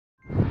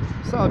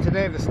So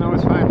today the snow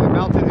has finally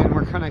melted and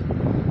we're going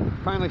to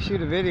finally shoot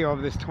a video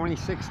of this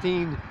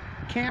 2016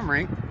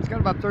 Camry. It's got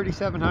about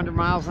 3,700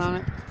 miles on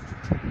it.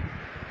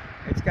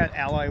 It's got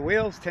alloy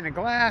wheels, tinted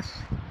glass.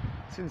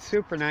 It's in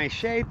super nice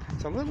shape.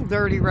 It's a little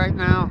dirty right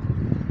now.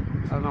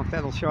 I don't know if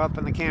that'll show up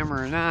on the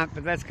camera or not,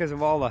 but that's because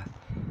of all the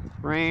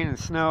rain and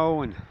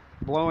snow and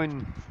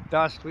blowing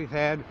dust we've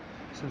had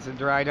since it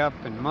dried up,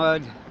 and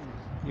mud,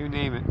 you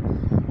name it.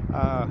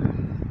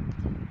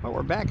 But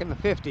we're back in the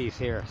 50s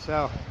here,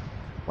 so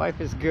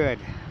life is good.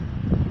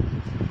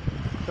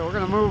 So we're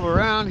going to move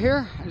around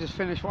here. I just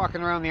finished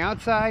walking around the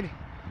outside.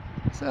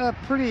 It's a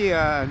pretty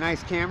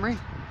nice Camry.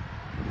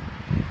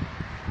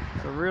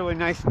 It's a really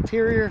nice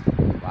interior,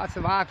 lots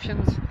of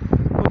options.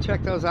 We'll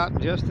check those out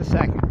in just a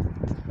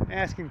second.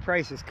 Asking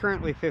price is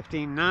currently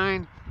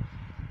 $15,900.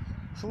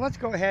 So let's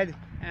go ahead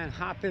and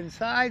hop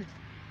inside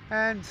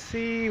and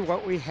see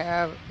what we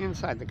have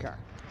inside the car.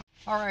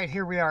 All right,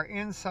 here we are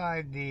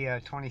inside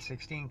the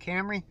 2016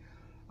 Camry.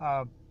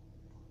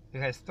 It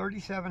has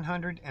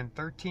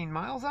 3,713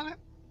 miles on it.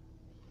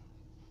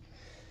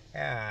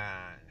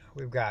 And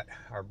we've got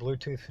our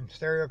Bluetooth and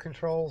stereo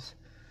controls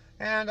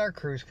and our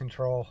cruise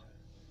control.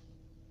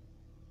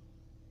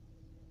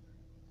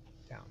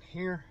 Down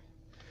here,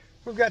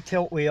 we've got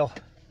tilt wheel.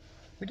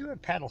 We do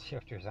have paddle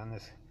shifters on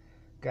this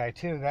guy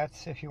too.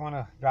 That's if you want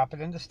to drop it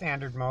into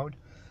standard mode.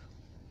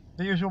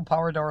 The usual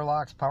power door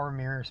locks, power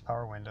mirrors,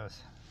 power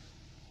windows.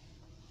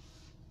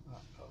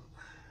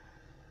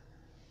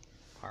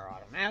 Our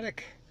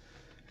automatic.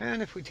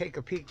 And if we take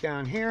a peek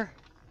down here,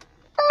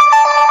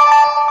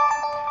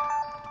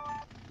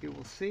 you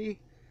will see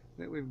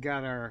that we've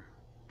got our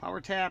power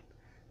tap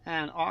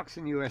and aux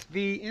and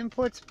USB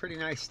inputs. Pretty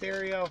nice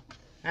stereo.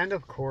 And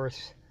of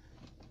course,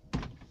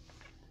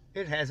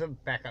 it has a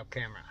backup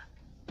camera.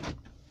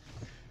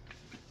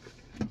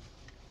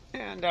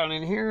 And down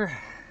in here,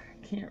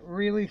 can't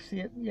really see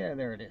it. Yeah,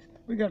 there it is.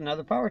 We got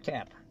another power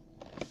tap.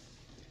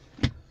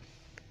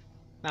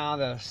 Now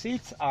the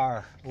seats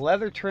are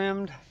leather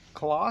trimmed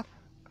cloth.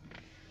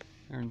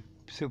 They're in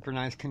super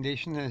nice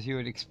condition, as you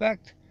would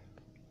expect.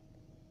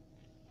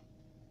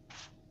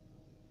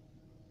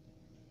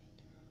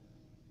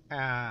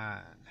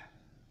 And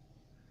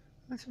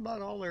that's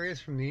about all there is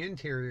from the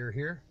interior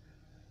here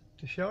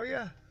to show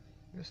you.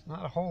 Just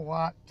not a whole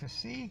lot to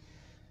see.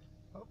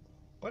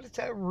 But it's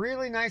a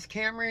really nice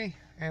Camry,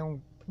 and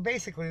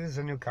basically this is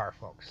a new car,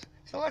 folks.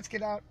 So let's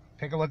get out,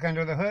 take a look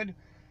under the hood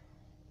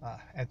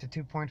at the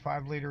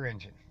 2.5 liter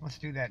engine. Let's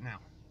do that now.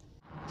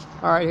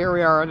 All right, here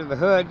we are under the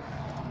hood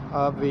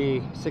of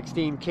the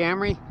 16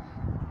 Camry.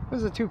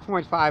 This is a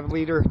 2.5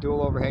 liter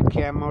dual overhead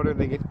cam motor.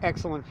 They get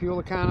excellent fuel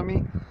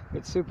economy.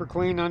 It's super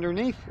clean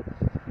underneath.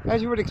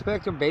 As you would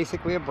expect,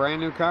 basically a brand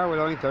new car with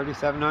only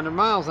 3,700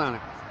 miles on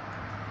it.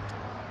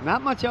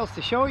 Not much else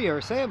to show you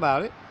or say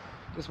about it.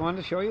 Just wanted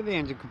to show you the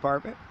engine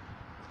compartment.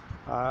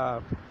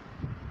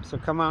 So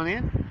come on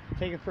in,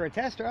 take it for a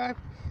test drive,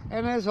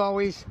 and as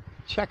always,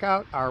 check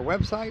out our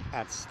website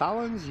at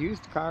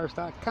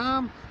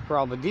StalinsUsedCars.com for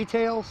all the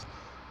details.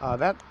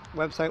 That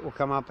website will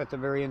come up at the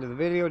very end of the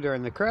video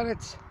during the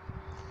credits,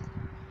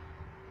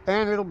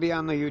 and it'll be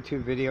on the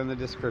YouTube video in the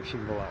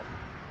description below.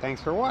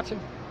 Thanks for watching.